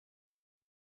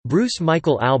Bruce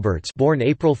Michael Alberts, born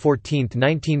April 14,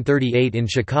 1938 in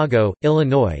Chicago,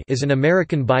 Illinois, is an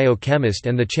American biochemist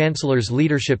and the Chancellor's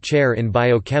Leadership Chair in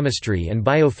Biochemistry and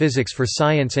Biophysics for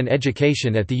Science and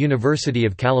Education at the University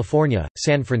of California,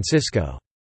 San Francisco.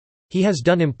 He has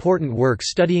done important work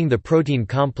studying the protein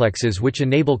complexes which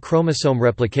enable chromosome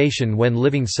replication when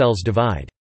living cells divide.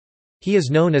 He is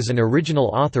known as an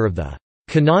original author of the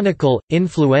canonical,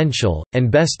 influential, and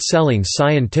best-selling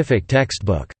scientific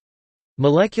textbook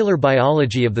Molecular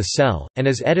Biology of the Cell, and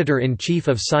as editor-in-chief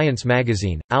of Science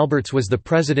magazine. Alberts was the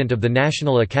president of the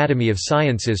National Academy of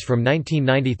Sciences from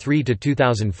 1993 to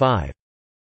 2005.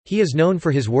 He is known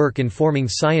for his work informing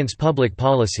science public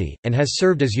policy, and has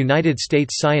served as United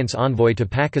States science envoy to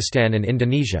Pakistan and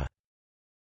Indonesia.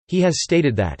 He has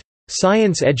stated that,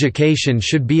 "Science education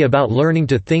should be about learning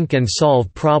to think and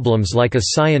solve problems like a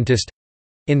scientist,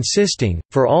 insisting,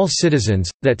 for all citizens,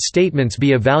 that statements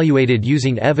be evaluated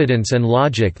using evidence and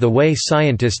logic the way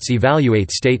scientists evaluate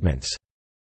statements."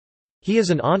 He is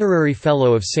an honorary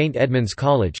fellow of St Edmund's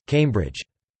College, Cambridge.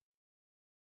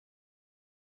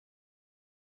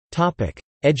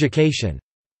 Education.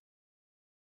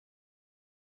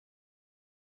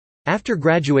 After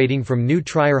graduating from New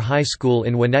Trier High School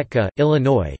in Winnetka,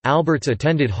 Illinois, Alberts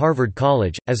attended Harvard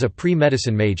College, as a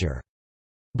pre-medicine major.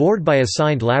 Bored by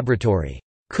assigned laboratory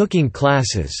cooking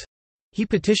classes, he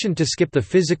petitioned to skip the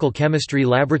physical chemistry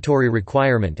laboratory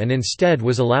requirement and instead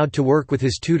was allowed to work with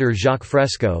his tutor Jacques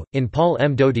Fresco, in Paul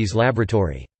M. Doty's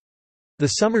laboratory.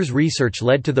 The summer's research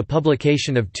led to the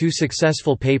publication of 2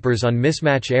 successful papers on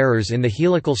mismatch errors in the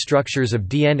helical structures of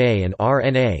DNA and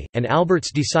RNA, and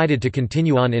Alberts decided to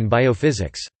continue on in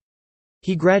biophysics.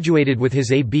 He graduated with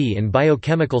his A.B. in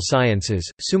biochemical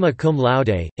sciences, summa cum laude,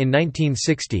 in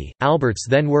 1960. Alberts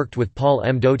then worked with Paul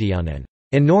M. Doty on an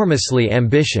enormously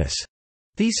ambitious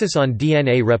thesis on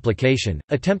DNA replication,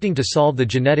 attempting to solve the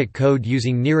genetic code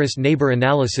using nearest neighbor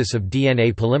analysis of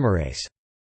DNA polymerase.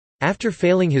 After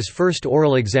failing his first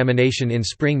oral examination in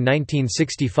spring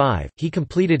 1965, he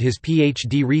completed his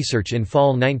Ph.D. research in fall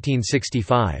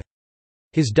 1965.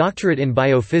 His doctorate in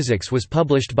biophysics was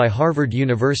published by Harvard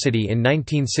University in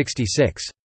 1966.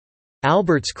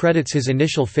 Alberts credits his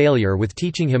initial failure with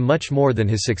teaching him much more than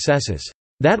his successes.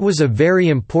 "That was a very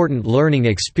important learning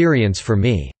experience for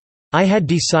me. I had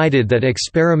decided that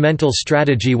experimental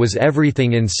strategy was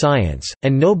everything in science,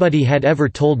 and nobody had ever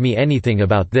told me anything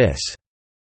about this."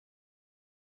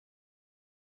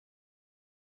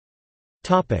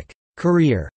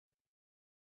 Career.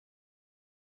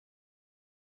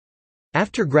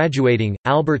 After graduating,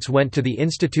 Alberts went to the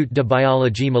Institut de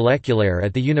Biologie Moléculaire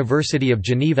at the University of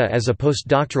Geneva as a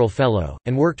postdoctoral fellow,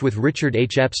 and worked with Richard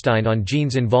H. Epstein on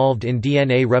genes involved in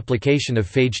DNA replication of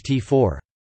phage T4.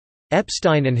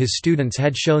 Epstein and his students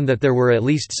had shown that there were at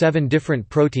least 7 different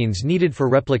proteins needed for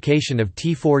replication of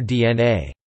T4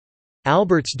 DNA.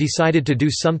 Alberts decided to do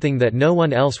something that no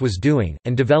one else was doing,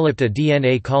 and developed a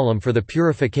DNA column for the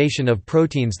purification of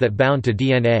proteins that bound to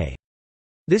DNA.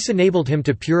 This enabled him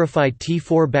to purify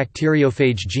T4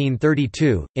 bacteriophage gene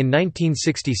 32. In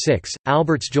 1966,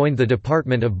 Alberts joined the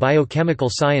Department of Biochemical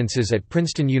Sciences at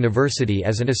Princeton University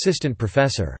as an assistant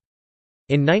professor.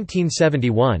 In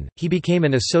 1971, he became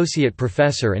an associate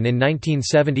professor and in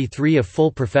 1973 a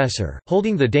full professor,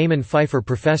 holding the Damon Pfeiffer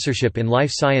Professorship in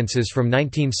Life Sciences from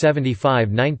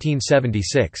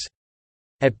 1975–1976.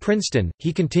 At Princeton,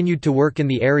 he continued to work in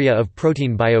the area of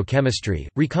protein biochemistry,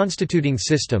 reconstituting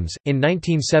systems. In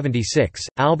 1976,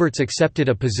 Alberts accepted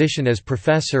a position as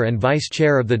professor and vice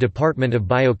chair of the Department of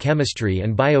Biochemistry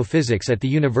and Biophysics at the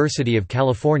University of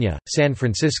California, San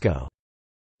Francisco.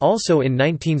 Also in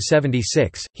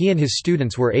 1976, he and his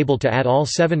students were able to add all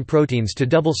 7 proteins to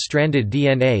double-stranded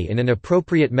DNA in an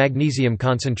appropriate magnesium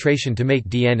concentration to make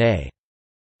DNA.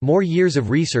 More years of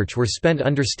research were spent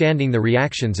understanding the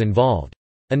reactions involved.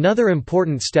 Another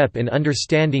important step in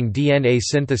understanding DNA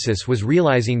synthesis was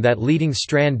realizing that leading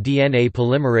strand DNA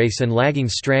polymerase and lagging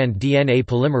strand DNA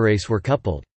polymerase were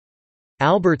coupled.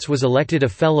 Alberts was elected a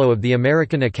Fellow of the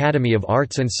American Academy of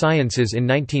Arts and Sciences in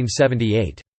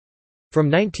 1978. From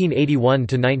 1981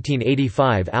 to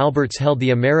 1985, Alberts held the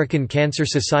American Cancer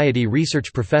Society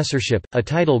Research Professorship, a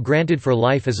title granted for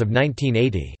life as of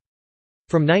 1980.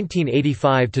 From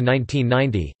 1985 to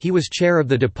 1990, he was chair of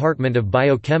the Department of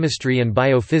Biochemistry and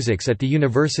Biophysics at the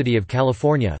University of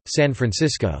California, San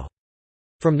Francisco.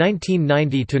 From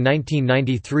 1990 to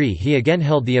 1993 he again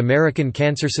held the American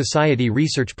Cancer Society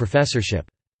Research Professorship.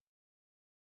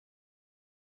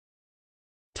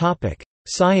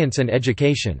 Science and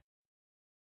education.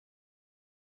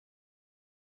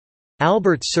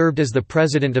 Alberts served as the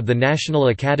president of the National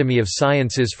Academy of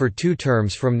Sciences for 2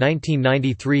 terms from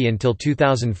 1993 until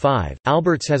 2005.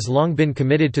 Alberts has long been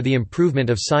committed to the improvement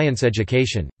of science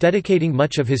education, dedicating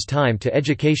much of his time to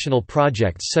educational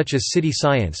projects such as City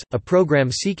Science, a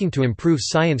program seeking to improve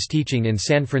science teaching in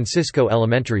San Francisco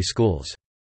elementary schools.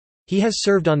 He has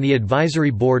served on the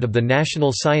advisory board of the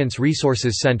National Science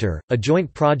Resources Center, a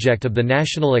joint project of the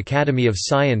National Academy of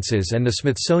Sciences and the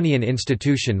Smithsonian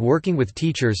Institution working with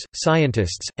teachers,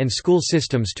 scientists, and school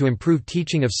systems to improve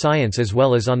teaching of science, as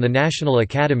well as on the National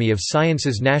Academy of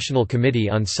Sciences National Committee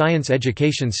on Science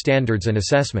Education Standards and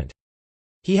Assessment.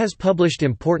 He has published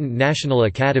important National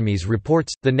Academies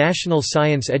reports, the National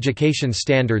Science Education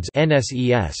Standards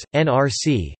 (NSES,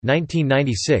 NRC,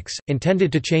 1996),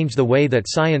 intended to change the way that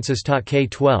science is taught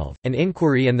K-12, an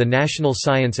inquiry, and the National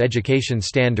Science Education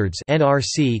Standards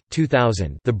 (NRC,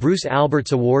 2000). The Bruce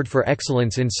Alberts Award for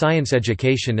Excellence in Science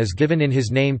Education is given in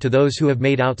his name to those who have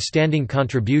made outstanding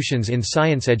contributions in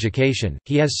science education.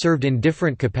 He has served in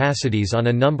different capacities on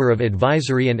a number of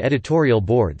advisory and editorial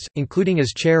boards, including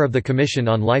as chair of the Commission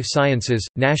on Life Sciences,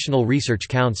 National Research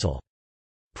Council.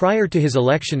 Prior to his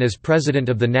election as president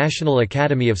of the National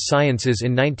Academy of Sciences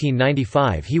in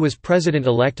 1995, he was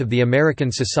president-elect of the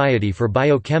American Society for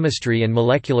Biochemistry and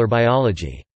Molecular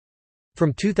Biology.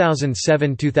 From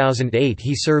 2007–2008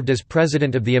 he served as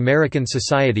president of the American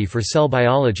Society for Cell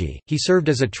Biology. He served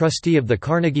as a trustee of the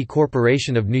Carnegie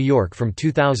Corporation of New York from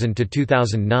 2000 to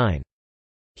 2009.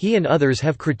 He and others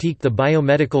have critiqued the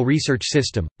biomedical research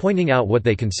system, pointing out what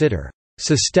they consider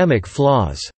systemic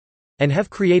flaws, and have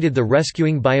created the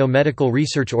Rescuing Biomedical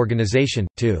Research Organization,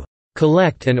 to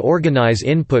collect and organize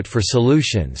input for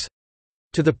solutions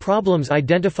to the problems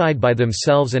identified by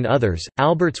themselves and others.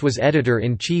 Alberts was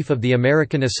editor-in-chief of the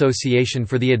American Association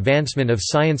for the Advancement of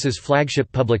Science's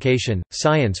flagship publication,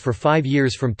 Science, for 5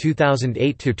 years from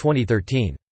 2008 to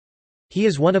 2013. He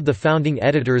is one of the founding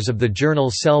editors of the journal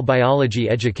Cell Biology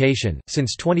Education.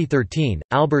 Since 2013,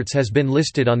 Alberts has been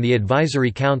listed on the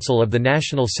Advisory Council of the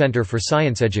National Center for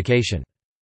Science Education.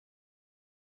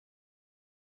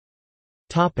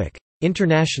 Topic: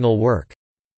 International work.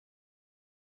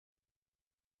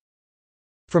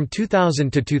 From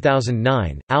 2000 to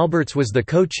 2009, Alberts was the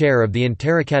co-chair of the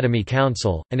Interacademy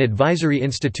Council, an advisory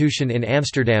institution in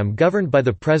Amsterdam governed by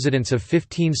the presidents of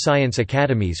 15 science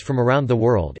academies from around the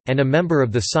world, and a member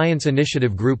of the Science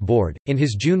Initiative Group Board. In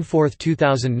his June 4,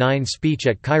 2009 speech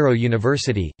at Cairo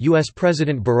University, U.S.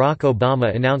 President Barack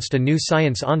Obama announced a new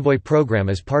Science Envoy program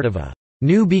as part of a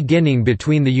new beginning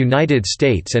between the United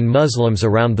States and Muslims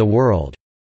around the world.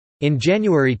 In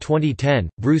January 2010,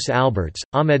 Bruce Alberts,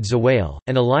 Ahmed Zewail,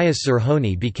 and Elias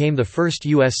Zerhouni became the first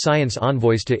U.S. science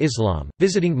envoys to Islam,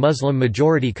 visiting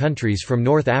Muslim-majority countries from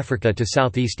North Africa to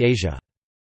Southeast Asia.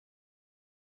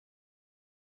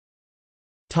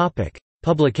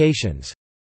 Publications.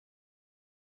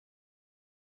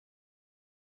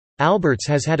 Alberts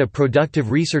has had a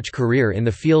productive research career in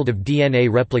the field of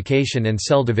DNA replication and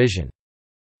cell division.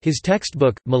 His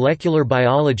textbook, Molecular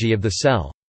Biology of the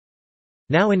Cell,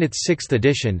 now in its 6th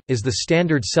edition, is the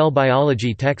standard cell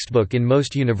biology textbook in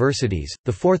most universities.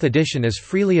 The 4th edition is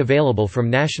freely available from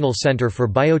National Center for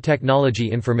Biotechnology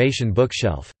Information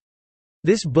Bookshelf.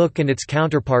 This book and its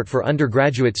counterpart for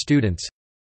undergraduate students,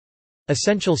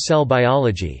 Essential Cell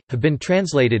Biology, have been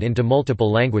translated into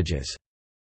multiple languages.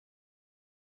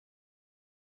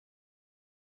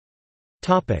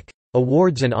 Topic: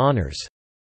 Awards and honors.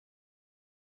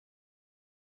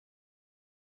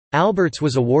 Alberts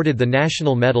was awarded the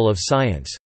National Medal of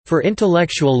Science for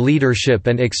intellectual leadership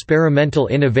and experimental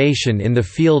innovation in the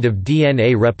field of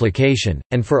DNA replication,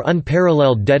 and for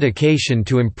unparalleled dedication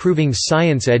to improving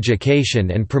science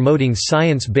education and promoting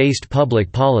science-based public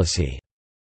policy.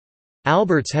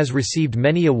 Alberts has received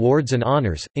many awards and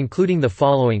honors, including the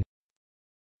following: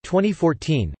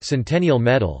 2014 Centennial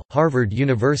Medal, Harvard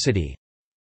University.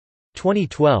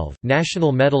 2012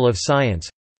 National Medal of Science.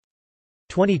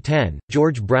 2010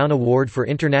 George Brown Award for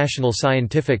International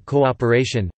Scientific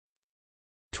Cooperation.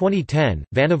 2010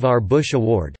 Vannevar Bush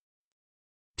Award.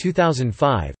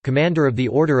 2005 Commander of the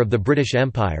Order of the British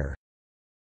Empire.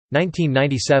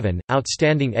 1997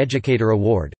 Outstanding Educator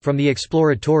Award, from the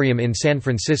Exploratorium in San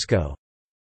Francisco.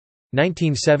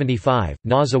 1975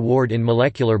 NAS Award in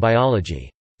Molecular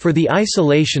Biology, for the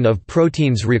isolation of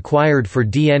proteins required for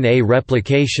DNA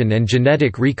replication and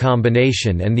genetic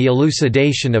recombination and the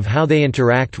elucidation of how they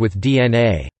interact with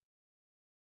DNA.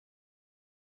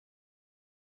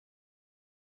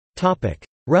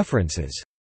 References.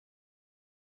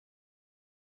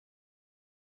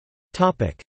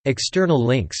 External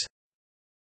links.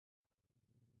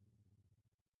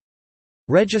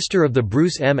 Register of the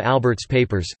Bruce M. Alberts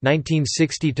Papers,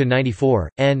 1960–94,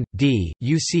 N. D.,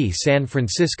 UC San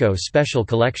Francisco Special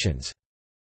Collections.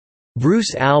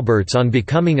 Bruce Alberts on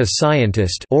Becoming a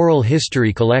Scientist Oral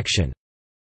History Collection.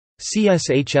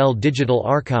 CSHL Digital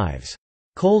Archives.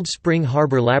 Cold Spring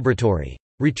Harbor Laboratory.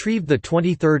 Retrieved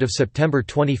 23 September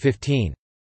 2015.